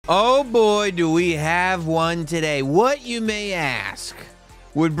Oh boy, do we have one today. What, you may ask,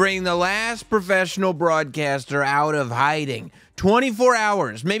 would bring the last professional broadcaster out of hiding 24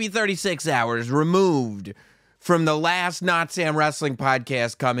 hours, maybe 36 hours removed from the last Notsam Wrestling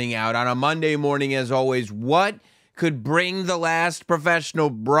podcast coming out on a Monday morning as always? What could bring the last professional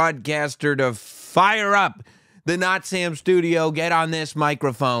broadcaster to fire up the Notsam studio, get on this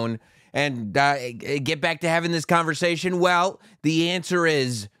microphone, and get back to having this conversation? Well, the answer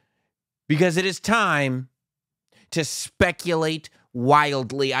is because it is time to speculate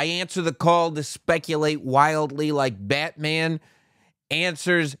wildly. I answer the call to speculate wildly like Batman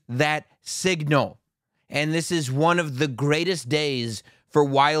answers that signal. And this is one of the greatest days for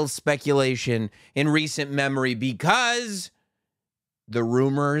wild speculation in recent memory because the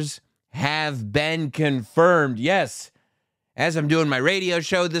rumors have been confirmed. Yes, as I'm doing my radio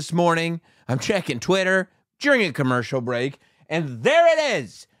show this morning, I'm checking Twitter during a commercial break, and there it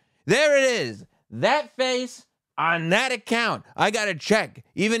is. There it is. That face on that account. I got to check.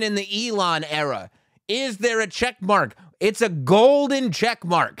 Even in the Elon era, is there a check mark? It's a golden check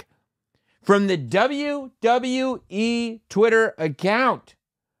mark from the WWE Twitter account.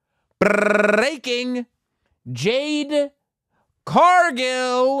 Breaking: Jade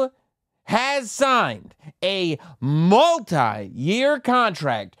Cargill has signed a multi-year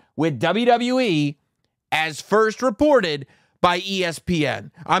contract with WWE as first reported by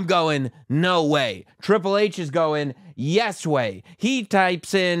ESPN. I'm going, no way. Triple H is going, yes way. He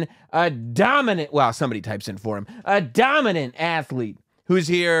types in a dominant, well, somebody types in for him, a dominant athlete who's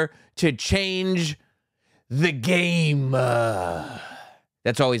here to change the game.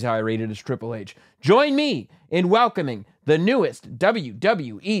 That's always how I rate it, as Triple H. Join me in welcoming the newest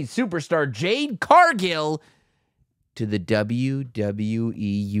WWE superstar, Jade Cargill, to the WWE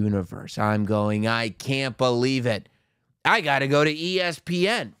universe. I'm going, I can't believe it. I got to go to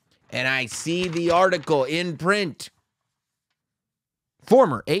ESPN, and I see the article in print.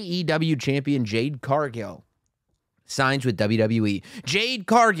 Former AEW champion Jade Cargill signs with WWE. Jade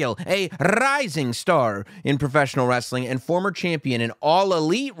Cargill, a rising star in professional wrestling and former champion in All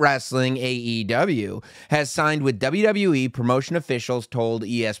Elite Wrestling AEW, has signed with WWE, promotion officials told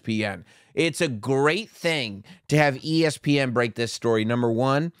ESPN. It's a great thing to have ESPN break this story. Number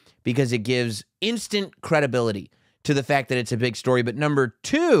one, because it gives instant credibility to the fact that it's a big story. But number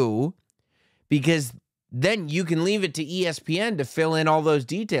two, because then you can leave it to ESPN to fill in all those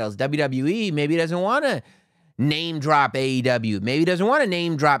details. WWE maybe doesn't want to name drop AEW. Maybe doesn't want to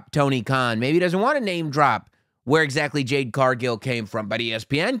name drop Tony Khan. Maybe doesn't want to name drop where exactly Jade Cargill came from. But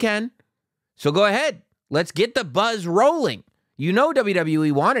ESPN can. So go ahead. Let's get the buzz rolling. You know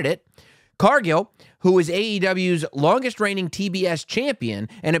WWE wanted it. Cargill, who is AEW's longest-reigning TBS champion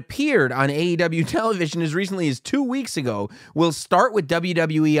and appeared on AEW television as recently as 2 weeks ago, will start with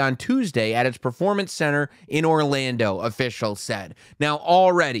WWE on Tuesday at its Performance Center in Orlando, officials said. Now,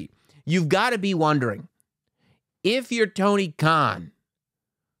 already, you've got to be wondering, if you're Tony Khan,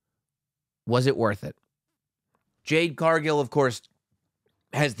 was it worth it? Jade Cargill, of course,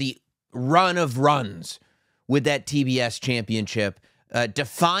 has the run of runs with that TBS championship.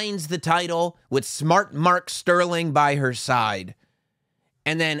 Defines the title with smart Mark Sterling by her side,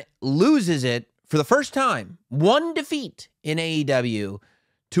 and then loses it for the first time, one defeat in AEW,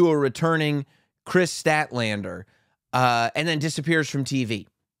 to a returning Chris Statlander, and then disappears from TV.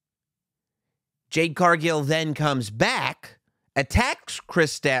 Jade Cargill then comes back, attacks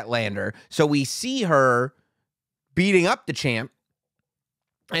Chris Statlander, so we see her beating up the champ,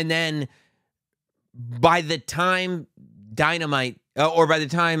 and then by the time Dynamite, or by the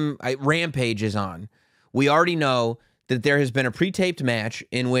time Rampage is on, we already know that there has been a pre-taped match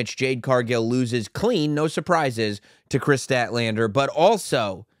in which Jade Cargill loses clean, no surprises, to Chris Statlander, but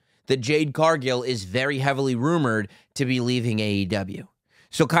also that Jade Cargill is very heavily rumored to be leaving AEW.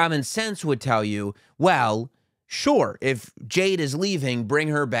 So common sense would tell you, well, sure, if Jade is leaving, bring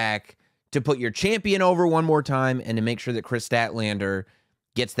her back to put your champion over one more time and to make sure that Chris Statlander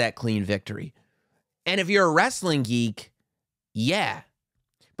gets that clean victory. And if you're a wrestling geek, yeah,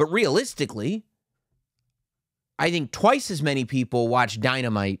 but realistically, I think twice as many people watch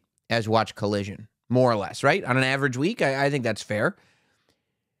Dynamite as watch Collision, more or less, right? On an average week, I think that's fair.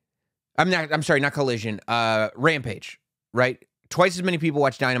 I'm sorry, not Collision, Rampage, right? Twice as many people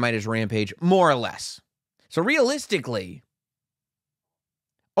watch Dynamite as Rampage, more or less. So realistically,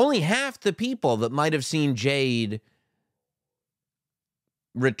 only half the people that might have seen Jade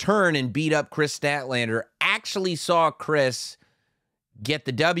return and beat up Chris Statlander actually saw Chris get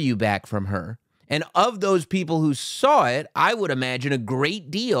the W back from her. And of those people who saw it, I would imagine a great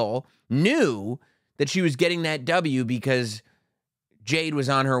deal knew that she was getting that W because Jade was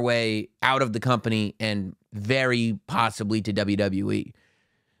on her way out of the company and very possibly to WWE.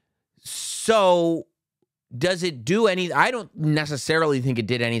 So does it do any? I don't necessarily think it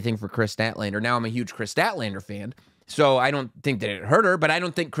did anything for Chris Statlander. Now I'm a huge Chris Statlander fan, so I don't think that it hurt her, but I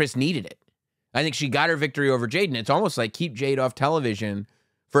don't think Chris needed it. I think she got her victory over Jade, and it's almost like keep Jade off television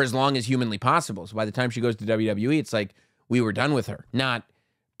for as long as humanly possible. So by the time she goes to WWE, it's like we were done with her, not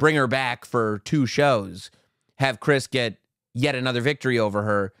bring her back for 2 shows, have Chris get yet another victory over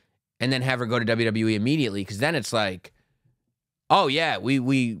her, and then have her go to WWE immediately, because then it's like, oh yeah,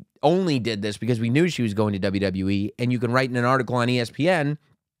 we only did this because we knew she was going to WWE, and you can write in an article on ESPN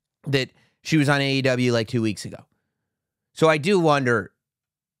that she was on AEW like 2 weeks ago. So I do wonder,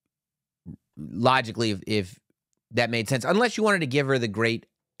 logically, if that made sense, unless you wanted to give her the great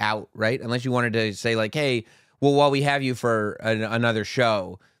out, right? Unless you wanted to say like, hey, well, while we have you for another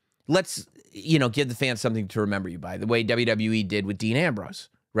show, let's, give the fans something to remember you by, the way WWE did with Dean Ambrose,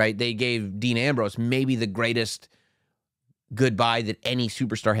 right? They gave Dean Ambrose maybe the greatest goodbye that any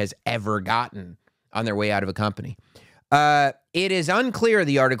superstar has ever gotten on their way out of a company. It is unclear,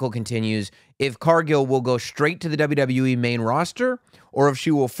 the article continues, if Cargill will go straight to the WWE main roster or if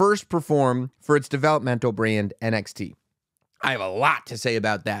she will first perform for its developmental brand, NXT. I have a lot to say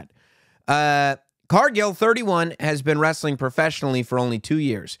about that. Cargill, 31, has been wrestling professionally for only 2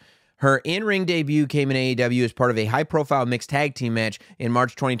 years. Her in-ring debut came in AEW as part of a high-profile mixed tag team match in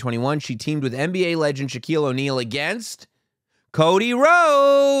March 2021. She teamed with NBA legend Shaquille O'Neal against Cody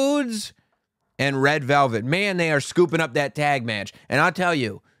Rhodes and Red Velvet. Man, they are scooping up that tag match. And I'll tell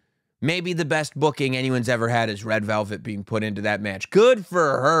you, maybe the best booking anyone's ever had is Red Velvet being put into that match. Good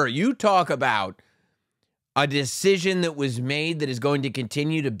for her. You talk about a decision that was made that is going to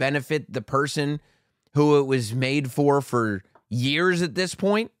continue to benefit the person who it was made for years at this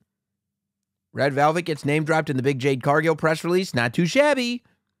point. Red Velvet gets name dropped in the big Jade Cargill press release. Not too shabby.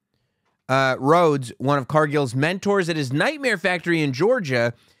 Rhodes, one of Cargill's mentors at his Nightmare Factory in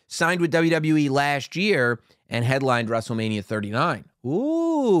Georgia, signed with WWE last year and headlined WrestleMania 39.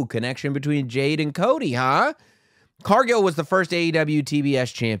 Ooh, connection between Jade and Cody, huh? Cargill was the first AEW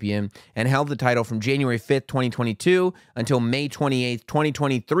TBS champion and held the title from January 5th, 2022 until May 28th,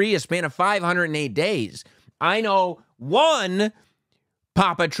 2023, a span of 508 days. I know one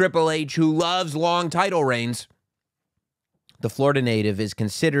Papa Triple H who loves long title reigns. The Florida native is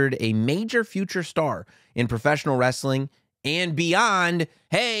considered a major future star in professional wrestling and beyond.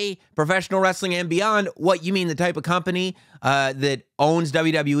 Hey, professional wrestling and beyond. What, you mean the type of company that owns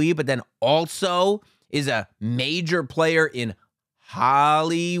WWE, but then also is a major player in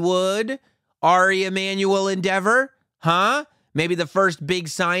Hollywood? Ari Emanuel Endeavor? Huh? Maybe the first big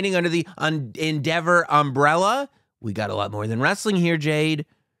signing under the Endeavor umbrella? We got a lot more than wrestling here, Jade.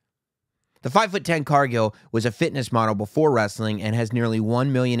 The 5'10" Cargill was a fitness model before wrestling and has nearly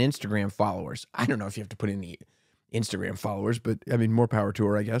 1 million Instagram followers. I don't know if you have to put in the Instagram followers, but I mean, more power to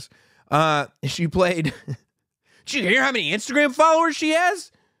her, I guess. She played... Did you hear how many Instagram followers she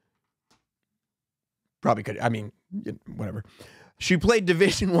has? Probably could. I mean, whatever. She played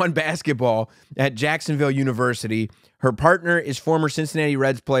Division I basketball at Jacksonville University. Her partner is former Cincinnati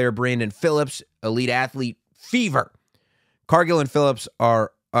Reds player Brandon Phillips, elite athlete Fever. Cargill and Phillips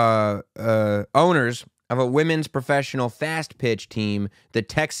are owners of a women's professional fast pitch team, the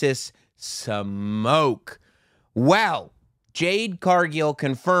Texas Smoke. Well, Jade Cargill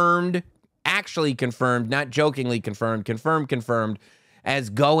confirmed, actually confirmed, not jokingly confirmed, as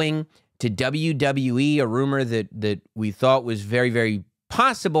going to WWE, a rumor that we thought was very, very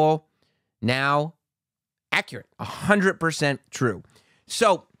possible, now accurate, 100% true.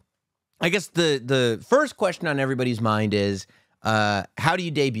 So I guess the first question on everybody's mind is, how do you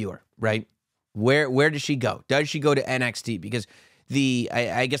debut her, right? Where does she go? Does she go to NXT? Because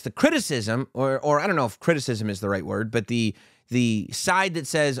I guess the criticism, or I don't know if criticism is the right word, but the side that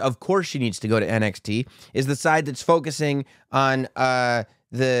says, of course she needs to go to NXT, is the side that's focusing on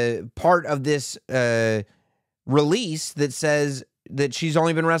the part of this release that says that she's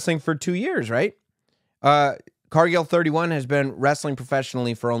only been wrestling for 2 years, right? Cargill, 31, has been wrestling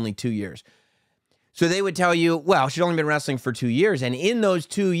professionally for only 2 years. So they would tell you, well, she's only been wrestling for 2 years, and in those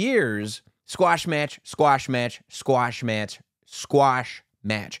 2 years, squash match, squash match, squash match, squash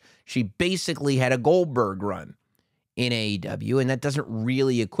match. She basically had a Goldberg run in AEW, and that doesn't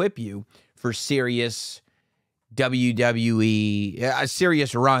really equip you for serious WWE, a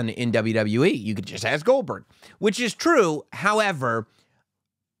serious run in WWE. You could just ask Goldberg, which is true. However,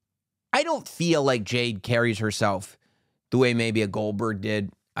 I don't feel like Jade carries herself the way maybe a Goldberg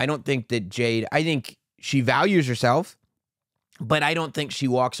did. I don't think that I think she values herself, but I don't think she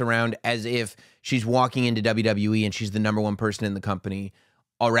walks around as if she's walking into WWE and she's the #1 person in the company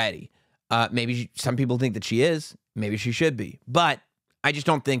already. Maybe some people think that she is. Maybe she should be. But I just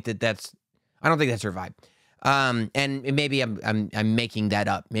don't think that's her vibe. And maybe I'm making that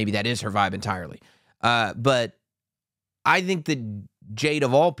up. Maybe that is her vibe entirely. But I think that Jade,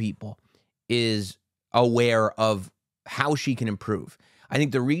 of all people, is aware of how she can improve. I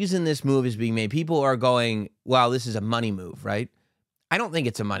think the reason this move is being made, people are going, well, this is a money move, right? I don't think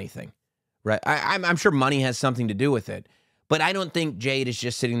it's a money thing, right? I'm sure money has something to do with it, but I don't think Jade is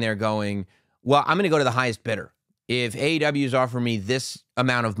just sitting there going, well, I'm going to go to the highest bidder. If AEW is offering me this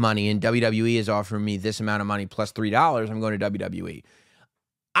amount of money and WWE is offering me this amount of money plus $3, I'm going to WWE.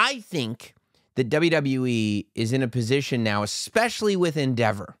 I think that WWE is in a position now, especially with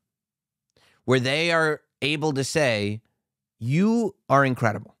Endeavor, where they are able to say, you are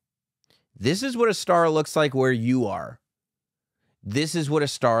incredible. This is what a star looks like where you are. This is what a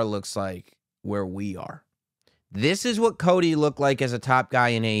star looks like where we are. This is what Cody looked like as a top guy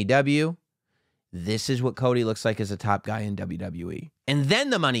in AEW. This is what Cody looks like as a top guy in WWE. And then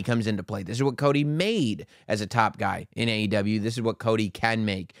the money comes into play. This is what Cody made as a top guy in AEW. This is what Cody can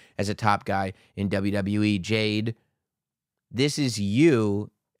make as a top guy in WWE. Jade, this is you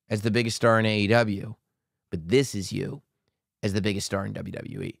as the biggest star in AEW, but this is you as the biggest star in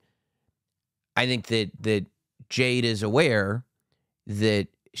WWE. I think that Jade is aware that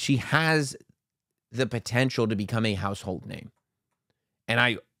she has the potential to become a household name. And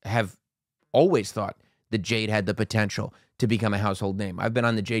I have always thought that Jade had the potential to become a household name. I've been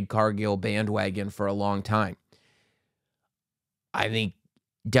on the Jade Cargill bandwagon for a long time. I think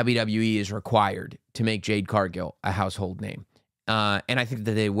WWE is required to make Jade Cargill a household name. And I think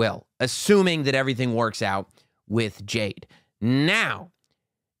that they will, assuming that everything works out with Jade. Now,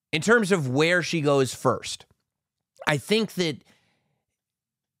 in terms of where she goes first, I think that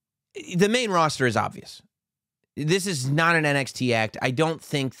the main roster is obvious. This is not an NXT act. I don't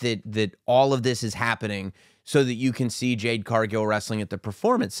think that all of this is happening so that you can see Jade Cargill wrestling at the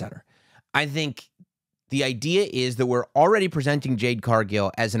Performance Center. I think the idea is that we're already presenting Jade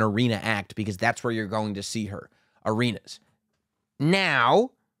Cargill as an arena act because that's where you're going to see her, arenas.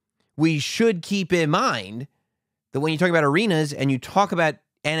 Now, we should keep in mind that when you talk about arenas and you talk about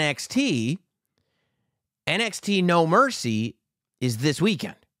NXT No Mercy is this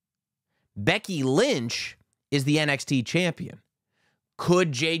weekend. Becky Lynch is the NXT champion.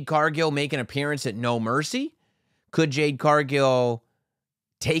 Could Jade Cargill make an appearance at No Mercy? Could Jade Cargill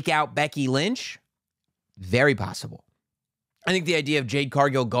take out Becky Lynch? Very possible. I think the idea of Jade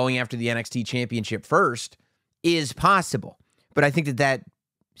Cargill going after the NXT championship first is possible. But I think that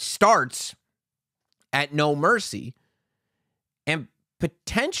starts at No Mercy and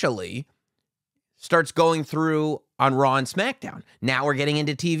potentially starts going through on Raw and SmackDown. Now we're getting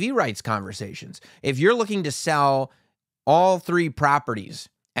into TV rights conversations. If you're looking to sell all 3 properties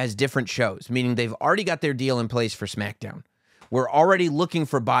as different shows, meaning they've already got their deal in place for SmackDown, we're already looking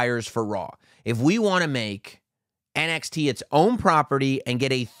for buyers for Raw. If we want to make NXT its own property and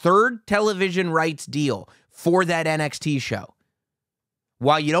get a 3rd television rights deal for that NXT show,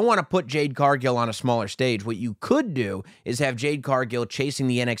 while you don't want to put Jade Cargill on a smaller stage, what you could do is have Jade Cargill chasing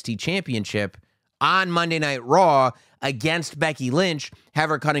the NXT championship on Monday Night Raw against Becky Lynch, have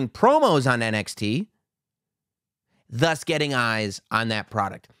her cutting promos on NXT, thus getting eyes on that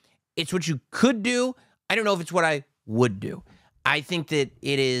product. It's what you could do. I don't know if it's what I would do. I think that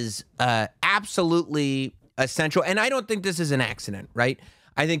it is absolutely essential, and I don't think this is an accident, right?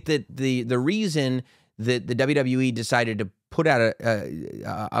 I think that the reason that the WWE decided to put out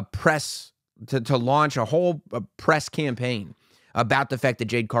a press, to launch a whole press campaign about the fact that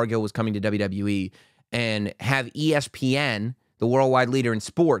Jade Cargill was coming to WWE and have ESPN, the worldwide leader in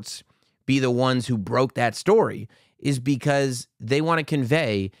sports, be the ones who broke that story is because they want to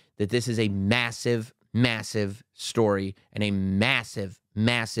convey that this is a massive, massive story and a massive,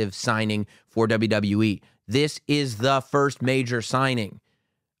 massive signing for WWE. This is the first major signing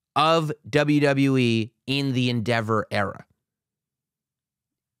of WWE in the Endeavor era.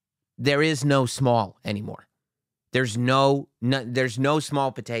 There is no small anymore. There's no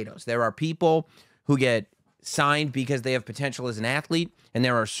small potatoes. There are people who get signed because they have potential as an athlete, and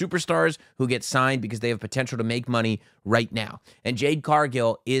there are superstars who get signed because they have potential to make money right now. And Jade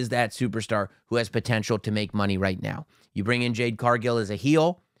Cargill is that superstar who has potential to make money right now. You bring in Jade Cargill as a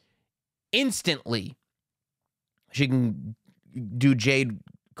heel, instantly she can do Jade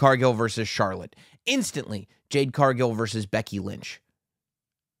Cargill versus Charlotte. Instantly, Jade Cargill versus Becky Lynch.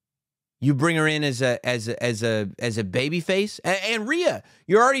 You bring her in as a baby face. And Rhea,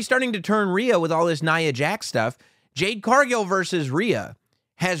 you're already starting to turn Rhea with all this Nia Jax stuff. Jade Cargill versus Rhea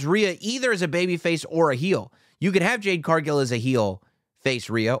has Rhea either as a babyface or a heel. You could have Jade Cargill as a heel face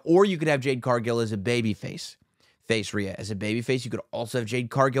Rhea, or you could have Jade Cargill as a babyface face Rhea. As a babyface, you could also have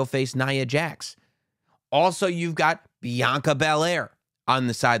Jade Cargill face Nia Jax. Also, you've got Bianca Belair on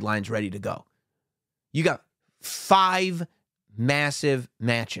the sidelines ready to go. You got 5 massive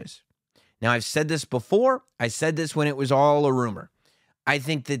matches. Now, I've said this before. I said this when it was all a rumor. I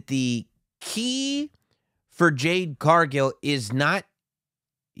think that the key for Jade Cargill is not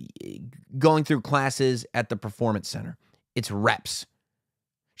going through classes at the Performance Center. It's reps.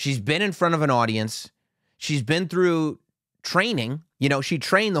 She's been in front of an audience. She's been through training. You know, she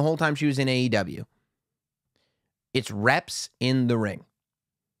trained the whole time she was in AEW. It's reps in the ring.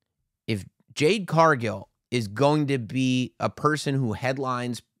 If Jade Cargill is going to be a person who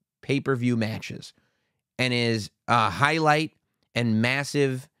headlines pay-per-view matches and is a highlight and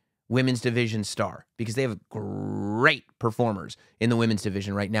massive women's division star, because they have great performers in the women's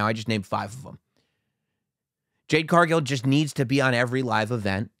division right now. I just named 5 of them. Jade Cargill just needs to be on every live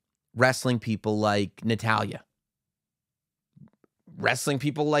event, wrestling people like Natalya, wrestling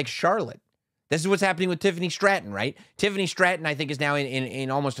people like Charlotte. This is what's happening with Tiffany Stratton, right? Tiffany Stratton, I think, is now in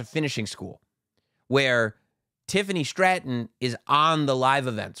almost a finishing school, where Tiffany Stratton is on the live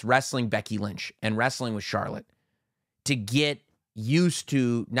events, wrestling Becky Lynch and wrestling with Charlotte, to get used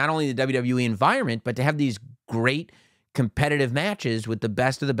to not only the WWE environment, but to have these great competitive matches with the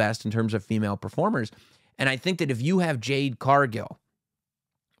best of the best in terms of female performers. And I think that if you have Jade Cargill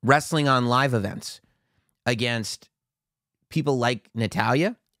wrestling on live events against people like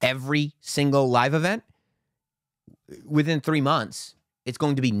Natalya, every single live event, within 3 months, it's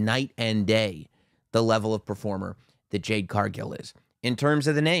going to be night and day, the level of performer that Jade Cargill is. In terms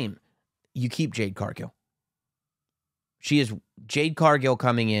of the name, you keep Jade Cargill. She is Jade Cargill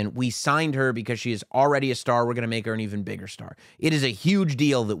coming in. We signed her because she is already a star. We're going to make her an even bigger star. It is a huge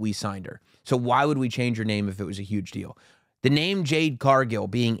deal that we signed her. So why would we change her name if it was a huge deal? The name Jade Cargill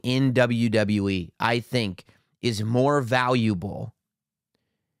being in WWE, I think, is more valuable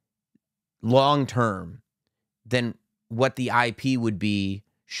long-term than what the IP would be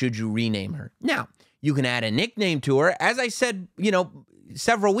should you rename her. Now, you can add a nickname to her. As I said,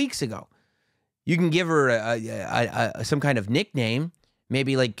 several weeks ago, you can give her some kind of nickname,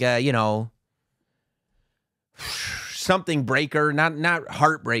 maybe like, something breaker, not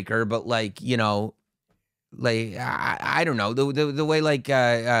heartbreaker, but like, I don't know, the way like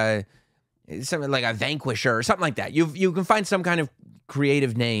something like a vanquisher or something like that. You can find some kind of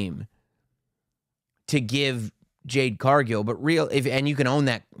creative name to give Jade Cargill, but and you can own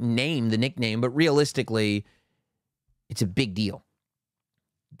that name, the nickname, but realistically, it's a big deal.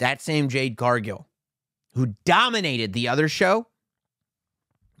 That same Jade Cargill, who dominated the other show,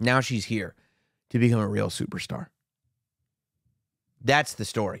 now she's here to become a real superstar. That's the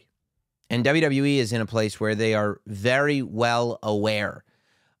story. And WWE is in a place where they are very well aware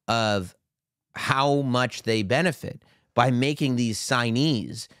of how much they benefit by making these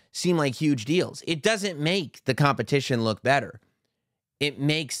signees seem like huge deals. It doesn't make the competition look better. It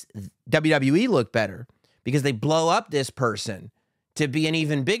makes WWE look better because they blow up this person to be an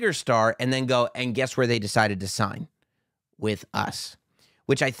even bigger star and then go, and guess where they decided to sign? With us.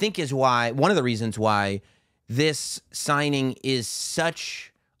 Which I think is why, one of the reasons why this signing is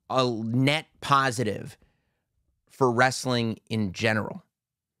such a net positive for wrestling in general.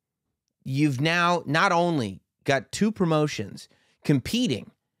 You've now not only got 2 promotions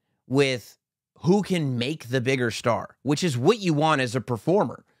competing with who can make the bigger star, which is what you want as a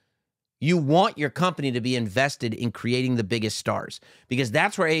performer. You want your company to be invested in creating the biggest stars, because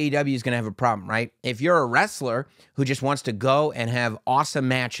that's where AEW is going to have a problem, right? If you're a wrestler who just wants to go and have awesome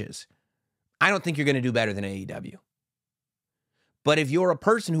matches, I don't think you're going to do better than AEW. But if you're a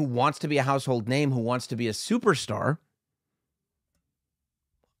person who wants to be a household name, who wants to be a superstar,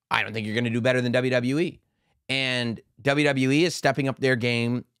 I don't think you're going to do better than WWE. And WWE is stepping up their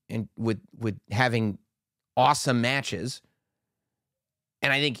game and with having awesome matches.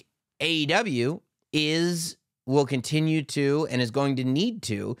 And I think AEW will continue to and is going to need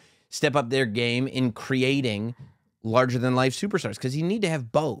to step up their game in creating larger-than-life superstars, because you need to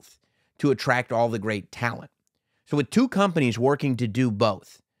have both to attract all the great talent. So with 2 companies working to do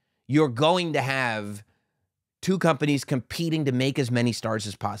both, you're going to have 2 companies competing to make as many stars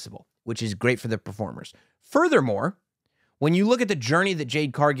as possible, which is great for the performers. Furthermore, when you look at the journey that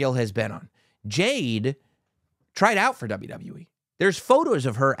Jade Cargill has been on, Jade tried out for WWE. There's photos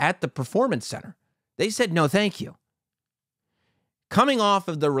of her at the Performance Center. They said, no, thank you. Coming off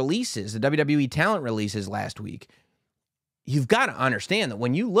of the releases, the WWE talent releases last week, you've got to understand that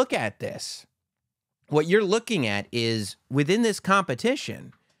when you look at this, what you're looking at is within this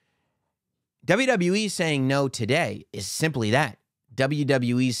competition, WWE saying no today is simply that.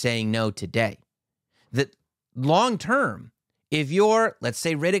 WWE saying no today. That long term, if you're, let's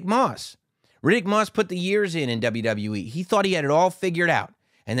say, Riddick Moss put the years in WWE. He thought he had it all figured out.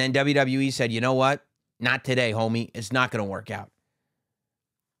 And then WWE said, you know what? Not today, homie. It's not going to work out.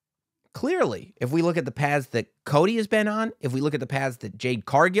 Clearly, if we look at the paths that Cody has been on, if we look at the paths that Jade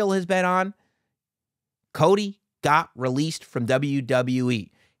Cargill has been on, Cody got released from WWE.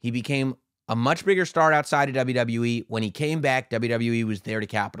 He became a much bigger star outside of WWE. When he came back, WWE was there to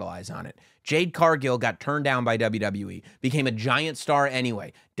capitalize on it. Jade Cargill got turned down by WWE, became a giant star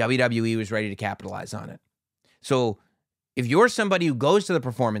anyway. WWE was ready to capitalize on it. So if you're somebody who goes to the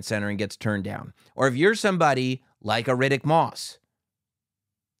Performance Center and gets turned down, or if you're somebody like a Riddick Moss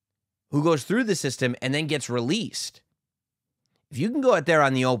who goes through the system and then gets released, if you can go out there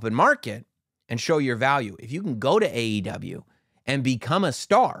on the open market and show your value, if you can go to AEW and become a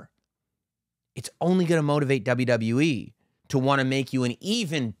star, it's only going to motivate WWE to want to make you an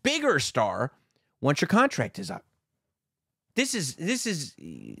even bigger star once your contract is up. This is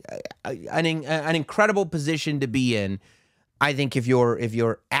an incredible position to be in. I think if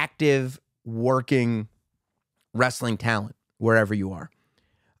you're active, working wrestling talent wherever you are.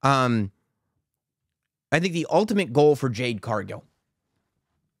 I think the ultimate goal for Jade Cargill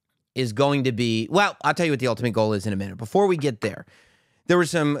is going to be, well, I'll tell you what the ultimate goal is in a minute. Before we get there, there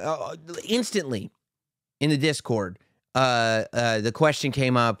was some, instantly in the Discord, the question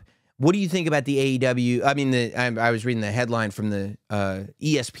came up, what do you think about the AEW? I mean, I was reading the headline from the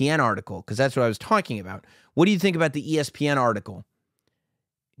ESPN article, because that's what I was talking about. What do you think about the ESPN article?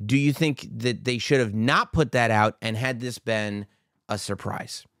 Do you think that they should have not put that out and had this been a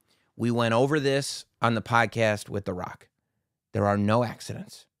surprise? We went over this on the podcast with The Rock. There are no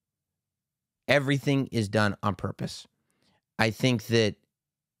accidents. Everything is done on purpose. I think that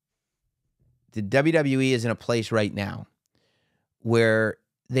the WWE is in a place right now where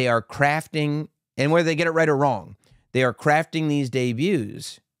they are crafting, and whether they get it right or wrong, they are crafting these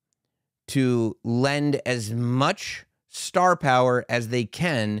debuts to lend as much star power as they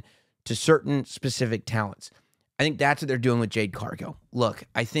can to certain specific talents. I think that's what they're doing with Jade Cargill. Look,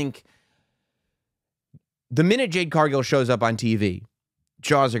 I think the minute Jade Cargill shows up on TV,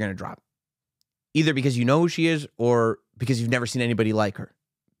 jaws are going to drop. Either because you know who she is or because you've never seen anybody like her.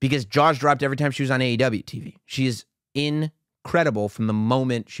 Because jaws dropped every time she was on AEW TV. She is incredible from the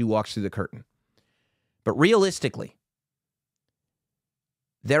moment she walks through the curtain. But realistically,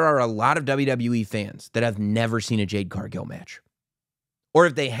 there are a lot of WWE fans that have never seen a Jade Cargill match. Or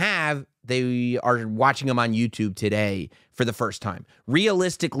if they have, they are watching them on YouTube today for the first time.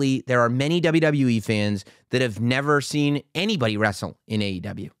 Realistically, there are many WWE fans that have never seen anybody wrestle in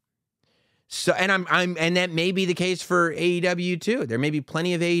AEW. So, and that may be the case for AEW too. There may be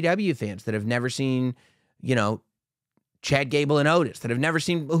plenty of AEW fans that have never seen, Chad Gable and Otis, that have never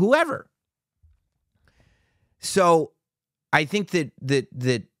seen whoever. So, I think that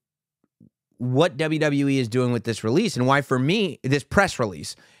what WWE is doing with this release, and why for me, this press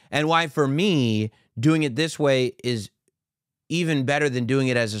release, and why for me, doing it this way is even better than doing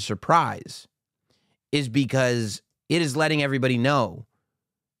it as a surprise, is because it is letting everybody know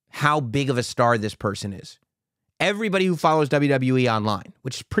how big of a star this person is. Everybody who follows WWE online,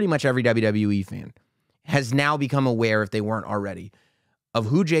 which is pretty much every WWE fan, has now become aware, if they weren't already, of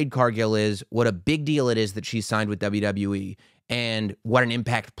who Jade Cargill is, what a big deal it is that she's signed with WWE, and what an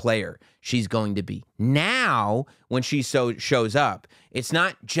impact player she's going to be. Now, when she shows up, it's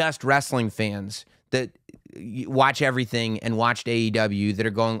not just wrestling fans that watch everything and watched AEW that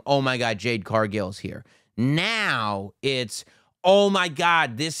are going, oh my God, Jade Cargill's here. Now it's, oh my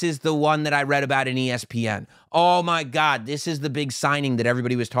God, this is the one that I read about in ESPN. Oh my God, this is the big signing that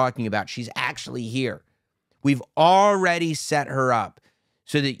everybody was talking about. She's actually here. We've already set her up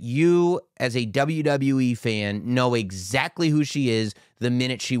so that you, as a WWE fan, know exactly who she is the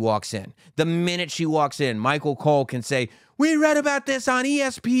minute she walks in. The minute she walks in, Michael Cole can say, we read about this on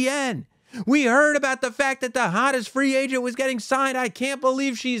ESPN. We heard about the fact that the hottest free agent was getting signed. I can't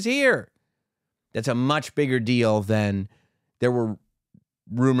believe she's here. That's a much bigger deal than there were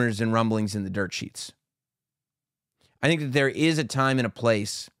rumors and rumblings in the dirt sheets. I think that there is a time and a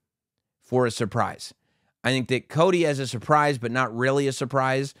place for a surprise. I think that Cody as a surprise, but not really a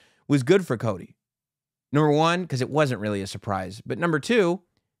surprise, was good for Cody. Number one, because it wasn't really a surprise. But number two,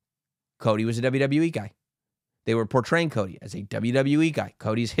 Cody was a WWE guy. They were portraying Cody as a WWE guy.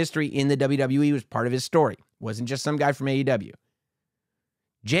 Cody's history in the WWE was part of his story. It wasn't just some guy from AEW.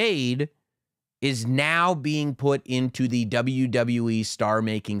 Jade is now being put into the WWE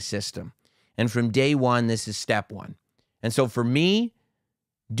star-making system. And from day one, this is step one. And so for me,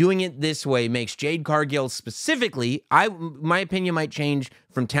 doing it this way makes Jade Cargill specifically, my opinion might change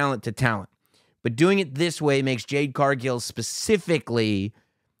from talent to talent, but doing it this way makes Jade Cargill specifically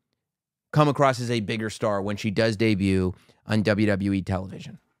come across as a bigger star when she does debut on WWE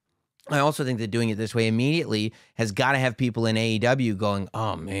television. I also think that doing it this way immediately has got to have people in AEW going,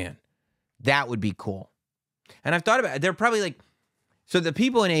 oh man, that would be cool. And I've thought about it. They're probably like, so the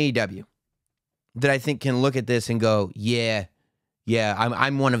people in AEW that I think can look at this and go, yeah,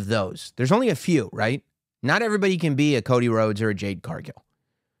 I'm one of those. There's only a few, right? Not everybody can be a Cody Rhodes or a Jade Cargill.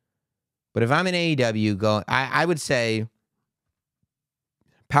 But if I'm in AEW, I would say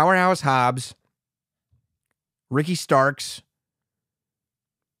Powerhouse Hobbs, Ricky Starks,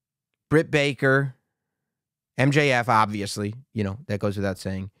 Britt Baker, MJF, obviously. You know, that goes without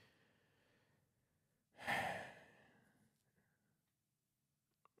saying.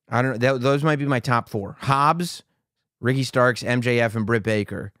 I don't know. Those might be my top four. Hobbs, Ricky Starks, MJF, and Britt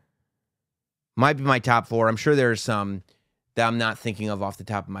Baker might be my top four. I'm sure there's some that I'm not thinking of off the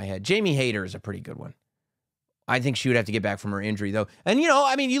top of my head. Jamie Hayter is a pretty good one. I think she would have to get back from her injury, though. And, you know,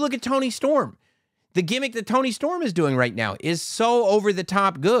 I mean, you look at Toni Storm. The gimmick that Toni Storm is doing right now is so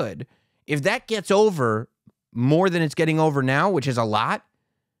over-the-top good. If that gets over more than it's getting over now, which is a lot,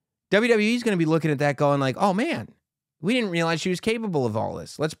 WWE is going to be looking at that going like, oh, man, we didn't realize she was capable of all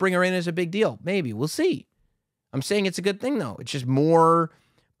this. Let's bring her in as a big deal. Maybe. We'll see. I'm saying it's a good thing, though. It's just more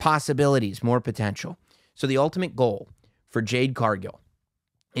possibilities, more potential. So the ultimate goal for Jade Cargill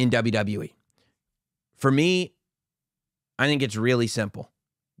in WWE, for me, I think it's really simple.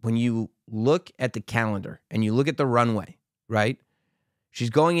 When you look at the calendar and you look at the runway, right? She's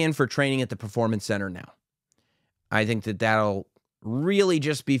going in for training at the Performance Center now. I think that that'll really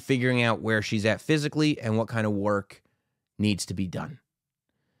just be figuring out where she's at physically and what kind of work needs to be done.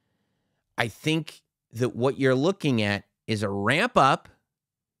 I think that what you're looking at is a ramp up,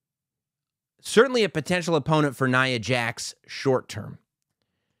 certainly a potential opponent for Nia Jax short term.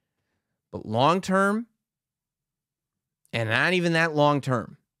 But long term, and not even that long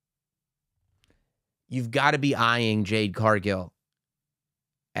term, you've got to be eyeing Jade Cargill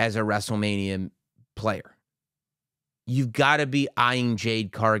as a WrestleMania player. You've got to be eyeing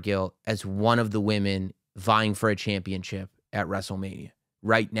Jade Cargill as one of the women vying for a championship at WrestleMania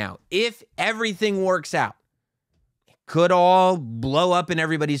right now. If everything works out, it could all blow up in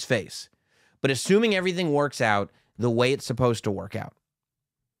everybody's face. But assuming everything works out the way it's supposed to work out,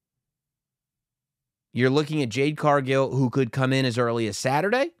 you're looking at Jade Cargill, who could come in as early as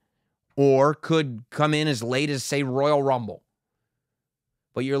Saturday or could come in as late as, say, Royal Rumble.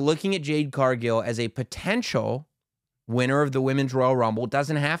 But you're looking at Jade Cargill as a potential winner of the Women's Royal Rumble. It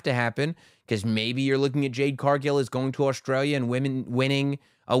doesn't have to happen because maybe you're looking at Jade Cargill as going to Australia and winning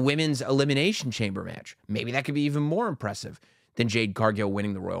a Women's Elimination Chamber match. Maybe that could be even more impressive than Jade Cargill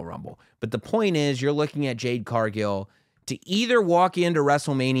winning the Royal Rumble. But the point is, you're looking at Jade Cargill to either walk into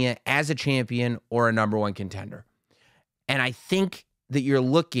WrestleMania as a champion or a number one contender. And I think that you're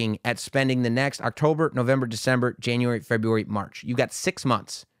looking at spending the next October, November, December, January, February, March. You got 6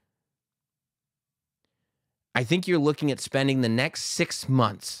 months. I think you're looking at spending the next 6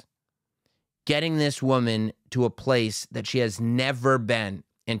 months getting this woman to a place that she has never been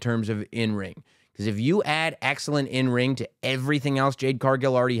in terms of in-ring. Because if you add excellent in-ring to everything else Jade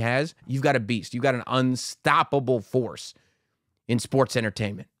Cargill already has, you've got a beast. You've got an unstoppable force in sports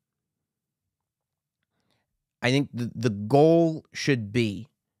entertainment. I think the goal should be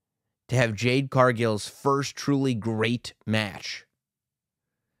to have Jade Cargill's first truly great match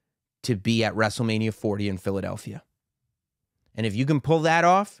to be at WrestleMania 40 in Philadelphia. And if you can pull that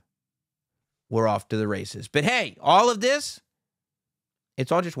off, we're off to the races. But hey, all of this,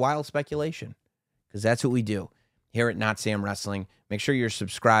 it's all just wild speculation. Because that's what we do here at Notsam Wrestling. Make sure you're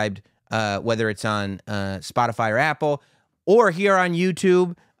subscribed, whether it's on Spotify or Apple, or here on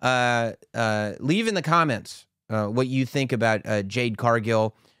YouTube. Leave in the comments what you think about Jade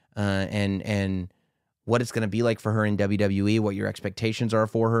Cargill and what it's going to be like for her in WWE, what your expectations are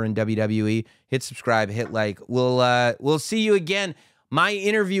for her in WWE. Hit subscribe, hit like. We'll see you again. My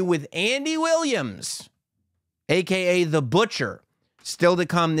interview with Andy Williams, a.k.a. The Butcher, still to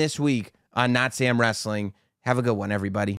come this week on Notsam Wrestling. Have a good one, everybody.